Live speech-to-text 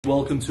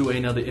Welcome to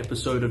another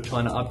episode of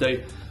China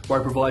Update,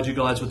 where I provide you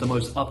guys with the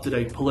most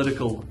up-to-date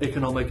political,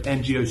 economic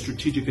and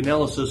geostrategic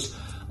analysis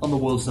on the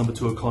world's number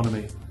 2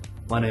 economy.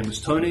 My name is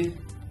Tony.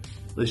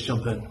 Let's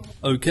jump in.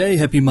 Okay,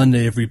 happy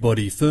Monday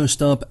everybody.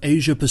 First up,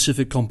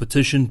 Asia-Pacific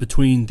competition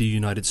between the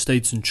United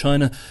States and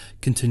China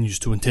continues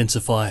to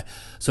intensify.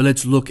 So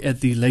let's look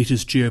at the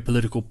latest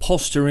geopolitical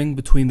posturing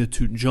between the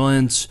two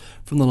giants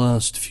from the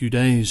last few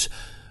days.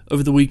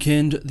 Over the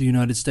weekend, the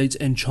United States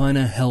and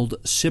China held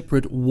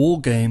separate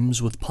war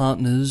games with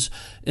partners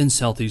in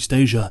Southeast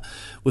Asia,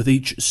 with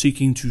each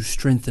seeking to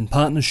strengthen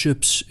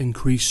partnerships,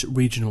 increase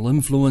regional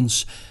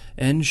influence,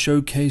 and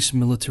showcase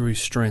military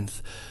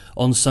strength.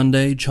 On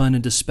Sunday, China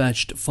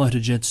dispatched fighter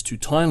jets to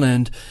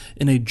Thailand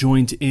in a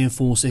joint Air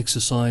Force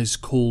exercise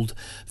called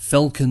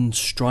Falcon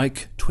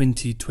Strike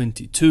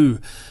 2022.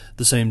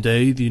 The same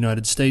day, the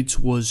United States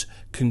was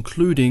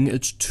concluding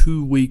its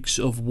 2 weeks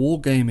of war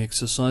game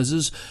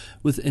exercises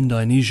with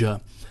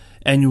Indonesia,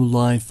 annual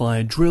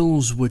live-fire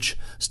drills which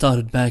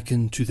started back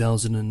in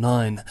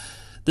 2009.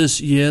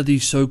 This year, the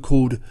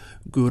so-called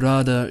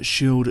Gurada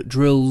Shield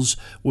drills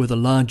were the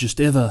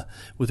largest ever,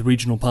 with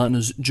regional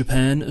partners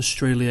Japan,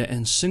 Australia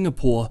and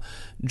Singapore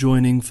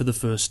joining for the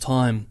first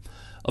time.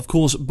 Of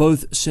course,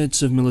 both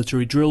sets of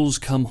military drills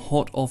come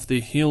hot off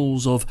the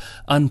heels of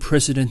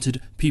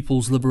unprecedented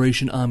People's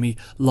Liberation Army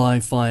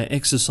live-fire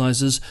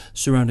exercises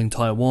surrounding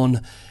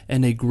Taiwan,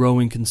 and a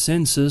growing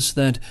consensus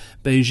that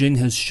Beijing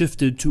has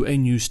shifted to a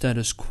new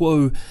status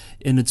quo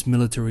in its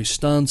military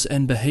stance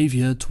and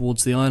behavior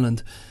towards the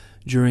island.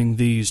 During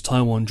these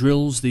Taiwan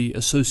drills, the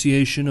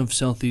Association of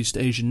Southeast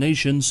Asian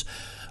Nations,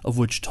 of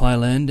which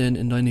Thailand and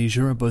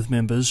Indonesia are both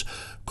members,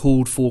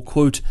 called for,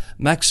 quote,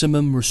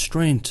 maximum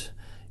restraint,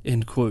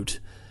 end quote.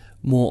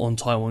 More on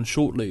Taiwan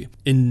shortly.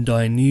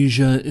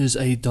 Indonesia is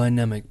a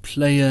dynamic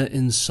player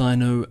in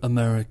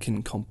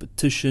Sino-American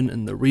competition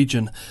in the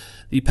region.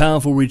 The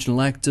powerful regional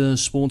actor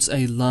sports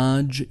a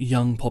large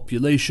young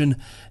population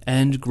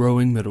and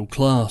growing middle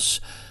class.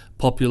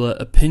 Popular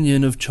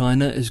opinion of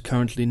China is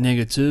currently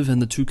negative, and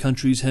the two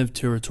countries have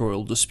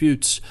territorial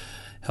disputes.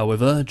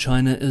 However,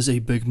 China is a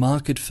big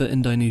market for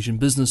Indonesian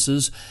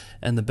businesses,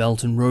 and the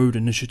Belt and Road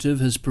Initiative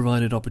has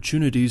provided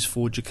opportunities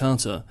for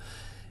Jakarta.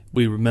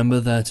 We remember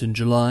that in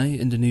July,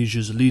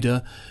 Indonesia's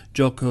leader,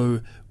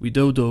 Joko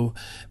Widodo,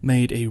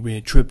 made a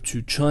rare trip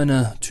to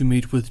China to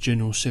meet with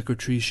General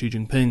Secretary Xi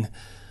Jinping.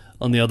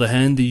 On the other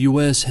hand, the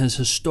US has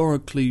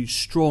historically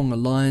strong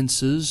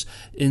alliances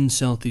in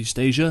Southeast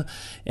Asia,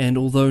 and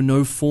although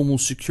no formal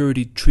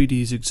security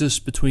treaties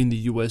exist between the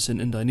US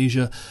and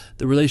Indonesia,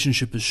 the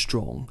relationship is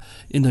strong.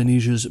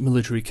 Indonesia's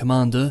military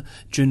commander,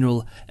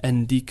 General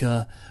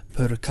Andika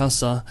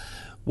Perkasa,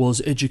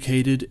 was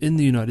educated in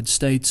the United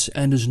States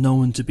and is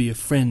known to be a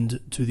friend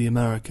to the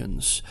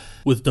Americans.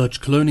 With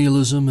Dutch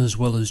colonialism as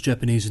well as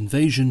Japanese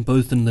invasion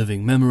both in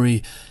living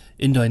memory,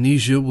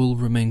 Indonesia will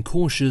remain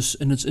cautious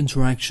in its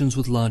interactions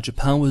with larger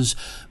powers,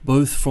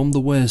 both from the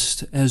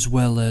West as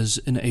well as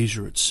in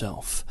Asia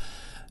itself.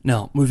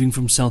 Now, moving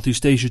from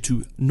Southeast Asia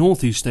to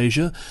Northeast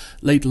Asia,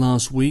 late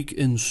last week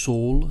in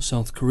Seoul,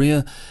 South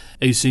Korea,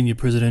 a senior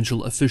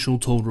presidential official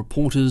told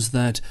reporters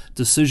that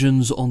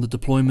decisions on the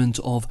deployment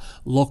of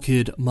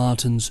Lockheed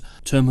Martin's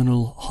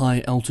Terminal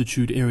High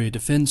Altitude Area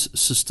Defense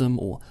System,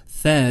 or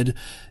THAAD,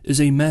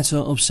 is a matter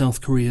of South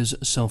Korea's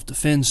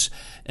self-defense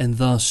and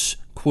thus,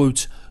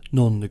 quote,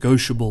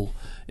 non-negotiable,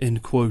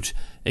 end quote,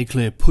 a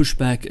clear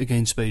pushback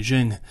against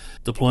Beijing.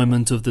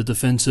 Deployment of the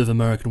defensive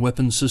American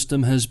weapons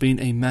system has been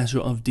a matter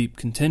of deep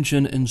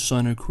contention in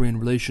Sino-Korean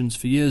relations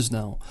for years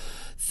now.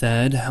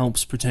 THAAD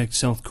helps protect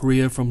South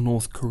Korea from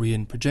North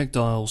Korean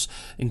projectiles,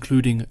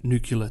 including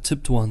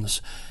nuclear-tipped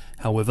ones.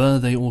 However,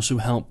 they also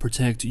help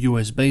protect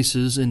US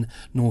bases in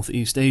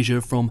Northeast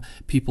Asia from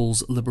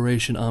People's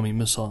Liberation Army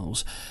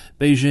missiles.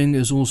 Beijing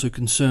is also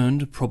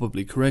concerned,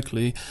 probably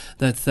correctly,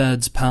 that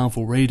THAAD's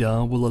powerful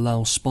radar will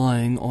allow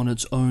spying on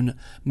its own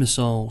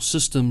missile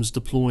systems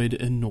deployed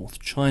in North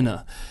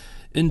China.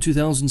 In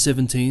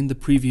 2017, the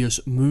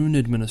previous Moon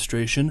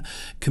administration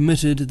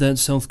committed that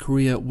South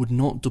Korea would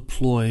not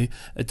deploy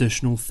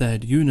additional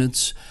THAAD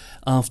units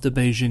after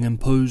Beijing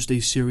imposed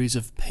a series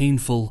of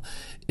painful,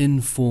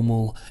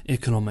 informal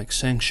economic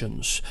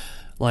sanctions.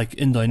 Like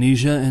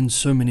Indonesia and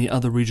so many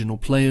other regional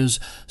players,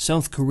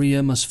 South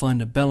Korea must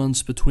find a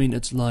balance between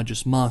its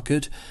largest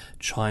market,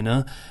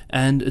 China,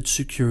 and its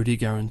security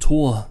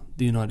guarantor,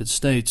 the United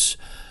States.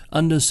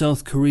 Under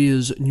South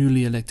Korea's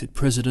newly elected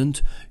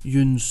president,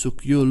 Yoon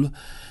Suk-yeol,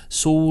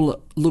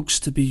 Seoul looks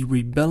to be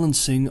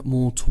rebalancing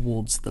more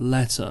towards the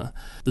latter.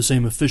 The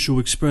same official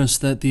expressed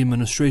that the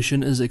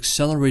administration is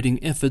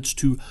accelerating efforts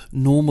to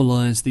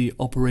normalize the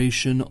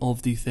operation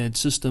of the THAAD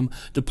system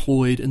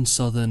deployed in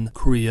southern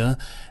Korea,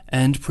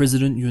 and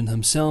President Yoon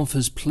himself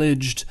has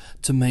pledged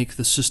to make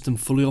the system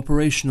fully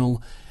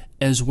operational,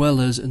 as well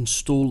as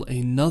install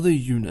another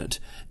unit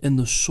in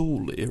the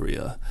Seoul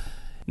area.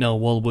 Now,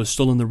 while we're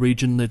still in the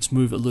region, let's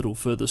move a little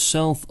further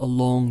south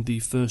along the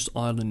First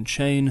Island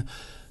chain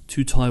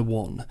to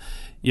Taiwan.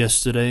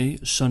 Yesterday,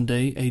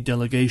 Sunday, a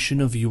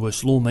delegation of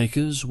U.S.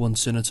 lawmakers, 1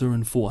 senator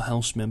and 4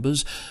 House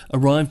members,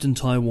 arrived in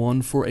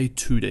Taiwan for a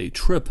 2-day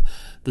trip,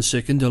 the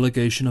second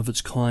delegation of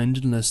its kind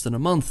in less than a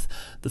month,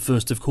 the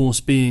first, of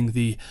course, being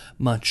the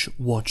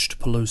much-watched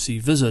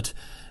Pelosi visit.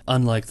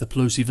 Unlike the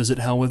Pelosi visit,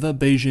 however,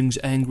 Beijing's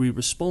angry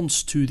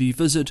response to the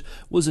visit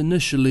was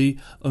initially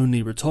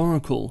only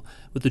rhetorical,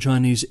 with the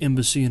Chinese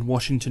embassy in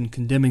Washington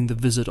condemning the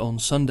visit on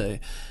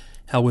Sunday.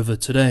 However,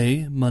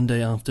 today,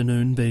 Monday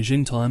afternoon,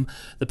 Beijing time,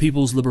 the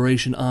People's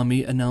Liberation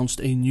Army announced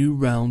a new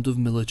round of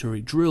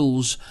military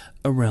drills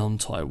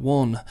around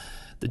Taiwan,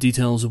 the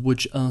details of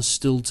which are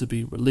still to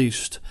be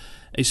released.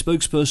 A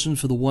spokesperson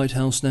for the White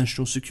House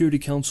National Security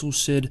Council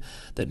said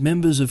that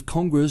members of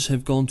Congress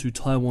have gone to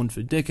Taiwan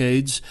for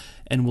decades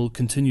and will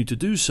continue to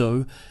do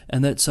so,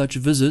 and that such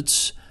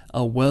visits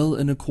are well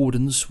in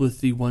accordance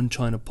with the One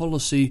China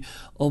policy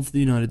of the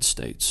United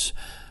States.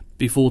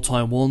 Before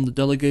Taiwan, the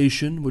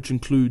delegation, which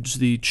includes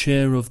the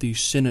chair of the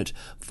Senate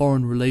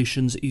Foreign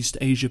Relations, East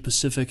Asia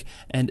Pacific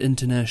and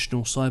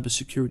International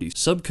Cybersecurity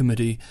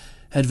Subcommittee,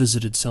 had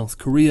visited South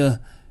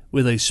Korea,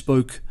 where they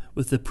spoke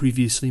with the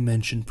previously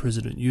mentioned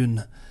President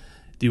Yoon.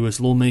 The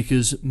US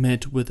lawmakers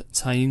met with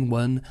Tsai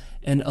Ing-wen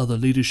and other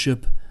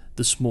leadership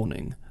this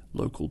morning,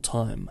 local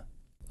time.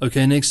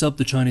 Okay, next up,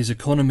 the Chinese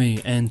economy,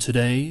 and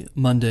today,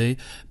 Monday,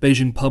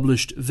 Beijing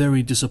published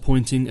very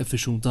disappointing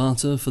official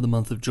data for the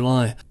month of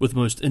July, with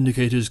most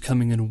indicators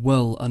coming in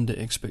well under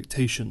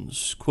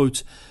expectations.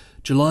 Quote,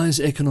 "July's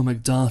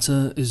economic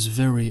data is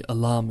very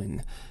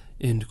alarming,"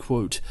 end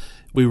quote.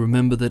 We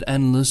remember that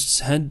analysts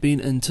had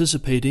been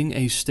anticipating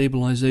a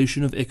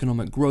stabilization of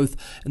economic growth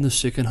in the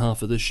second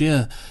half of this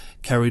year,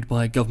 carried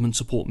by government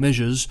support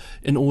measures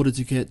in order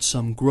to get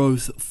some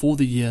growth for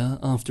the year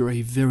after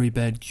a very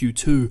bad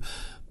Q2,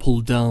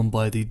 pulled down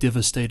by the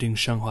devastating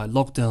Shanghai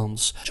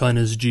lockdowns.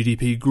 China's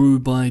GDP grew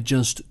by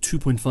just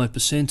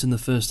 2.5% in the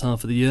first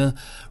half of the year,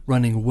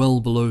 running well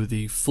below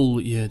the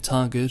full-year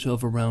target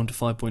of around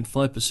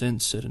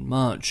 5.5% set in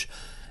March.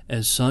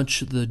 As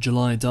such, the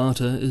July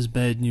data is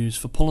bad news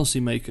for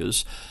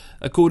policymakers.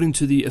 According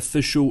to the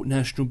official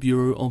National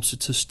Bureau of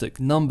Statistics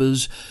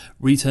numbers,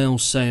 retail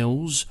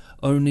sales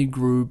only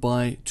grew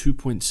by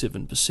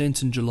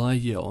 2.7% in July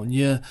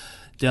year-on-year,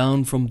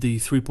 down from the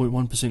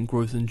 3.1%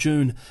 growth in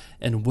June,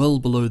 and well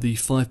below the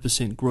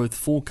 5% growth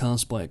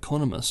forecast by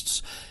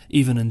economists.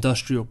 Even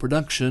industrial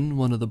production,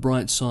 one of the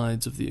bright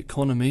sides of the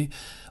economy,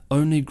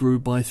 only grew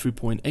by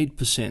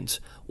 3.8%,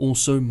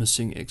 also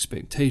missing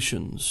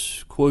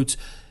expectations. Quote,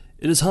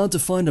 "It is hard to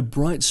find a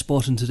bright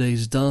spot in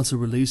today's data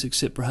release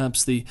except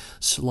perhaps the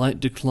slight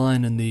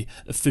decline in the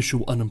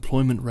official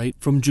unemployment rate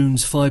from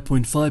June's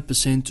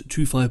 5.5%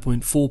 to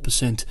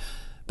 5.4%.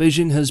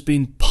 Beijing has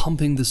been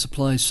pumping the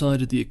supply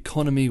side of the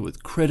economy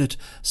with credit,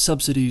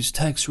 subsidies,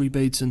 tax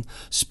rebates, and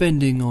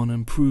spending on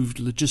improved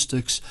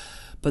logistics,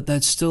 but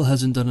that still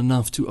hasn't done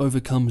enough to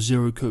overcome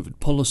zero-COVID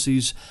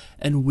policies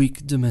and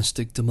weak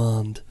domestic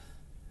demand.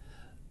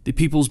 The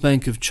People's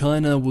Bank of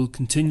China will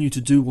continue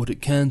to do what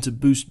it can to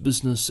boost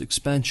business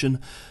expansion.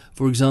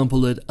 For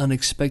example, it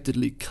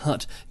unexpectedly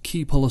cut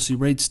key policy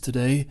rates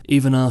today,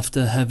 even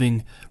after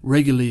having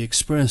regularly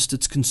expressed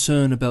its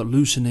concern about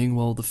loosening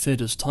while the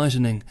Fed is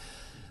tightening.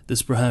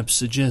 This perhaps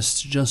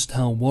suggests just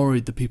how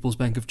worried the People's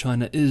Bank of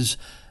China is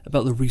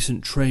about the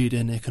recent trade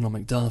and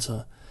economic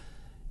data."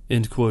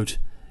 End quote.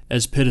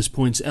 As Pettis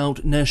points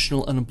out,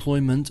 national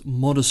unemployment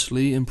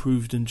modestly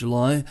improved in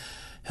July.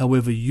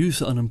 However,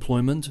 youth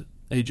unemployment,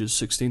 ages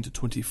 16 to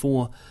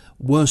 24,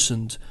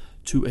 worsened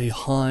to a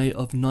high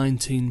of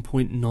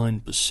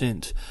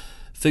 19.9%.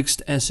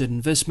 Fixed asset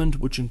investment,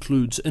 which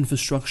includes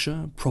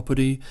infrastructure,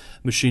 property,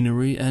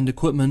 machinery, and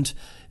equipment,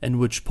 and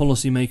which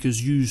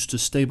policymakers use to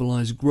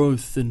stabilize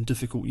growth in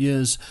difficult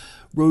years,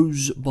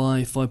 rose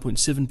by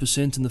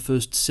 5.7% in the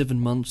first 7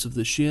 months of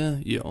this year,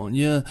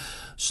 year-on-year,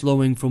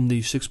 slowing from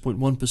the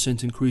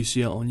 6.1% increase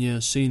year-on-year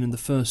seen in the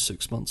first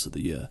 6 months of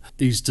the year.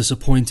 These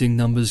disappointing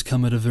numbers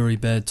come at a very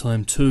bad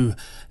time too,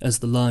 as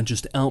the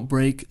largest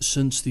outbreak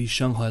since the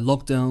Shanghai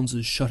lockdowns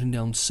is shutting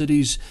down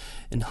cities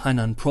in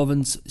Hainan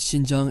Province,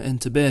 Xinjiang, and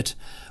Tibet,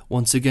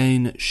 once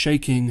again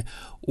shaking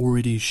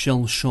already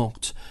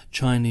shell-shocked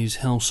Chinese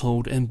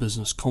household and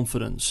business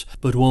confidence.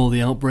 But while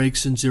the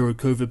outbreaks and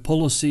zero-COVID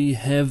policy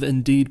have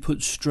indeed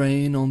put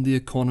strain on the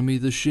economy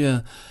this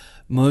year,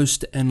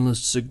 most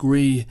analysts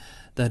agree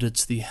that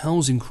it's the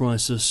housing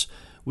crisis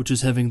which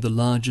is having the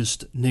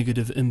largest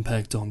negative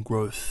impact on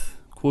growth.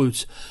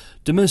 Quote,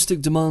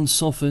 "Domestic demand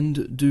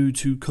softened due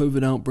to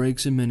COVID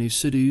outbreaks in many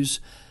cities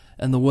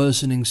and the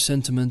worsening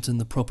sentiment in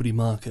the property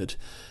market.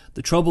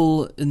 The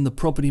trouble in the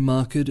property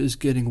market is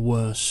getting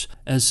worse,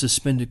 as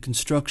suspended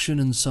construction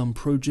in some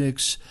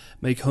projects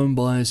make home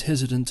buyers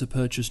hesitant to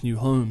purchase new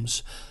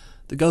homes.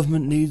 The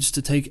government needs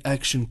to take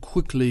action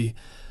quickly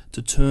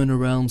to turn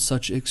around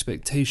such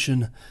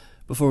expectation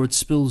before it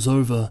spills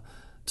over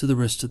to the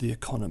rest of the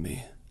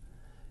economy."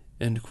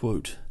 End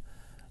quote.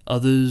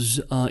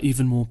 Others are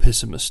even more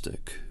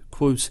pessimistic.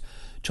 Quote,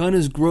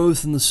 China's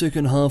growth in the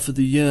second half of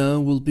the year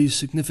will be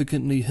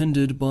significantly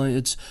hindered by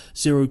its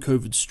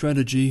zero-COVID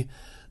strategy,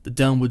 the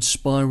downward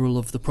spiral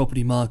of the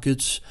property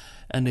markets,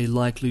 and a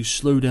likely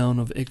slowdown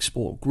of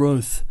export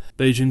growth.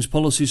 Beijing's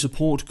policy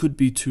support could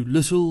be too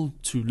little,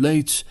 too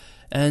late,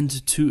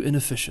 and too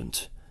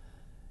inefficient.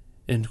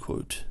 End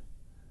quote.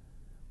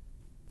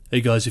 Hey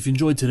guys, if you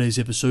enjoyed today's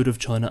episode of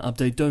China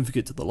Update, don't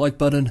forget to hit the like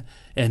button.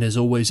 And as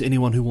always,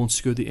 anyone who wants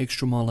to go the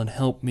extra mile and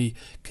help me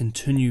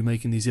continue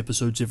making these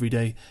episodes every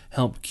day,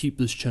 help keep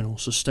this channel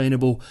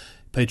sustainable,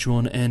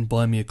 Patreon and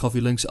Buy Me a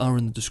Coffee links are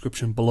in the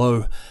description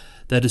below.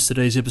 That is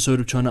today's episode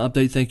of China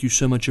Update. Thank you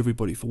so much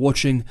everybody for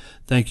watching.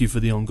 Thank you for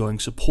the ongoing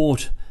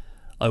support.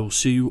 I will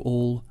see you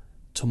all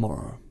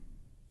tomorrow.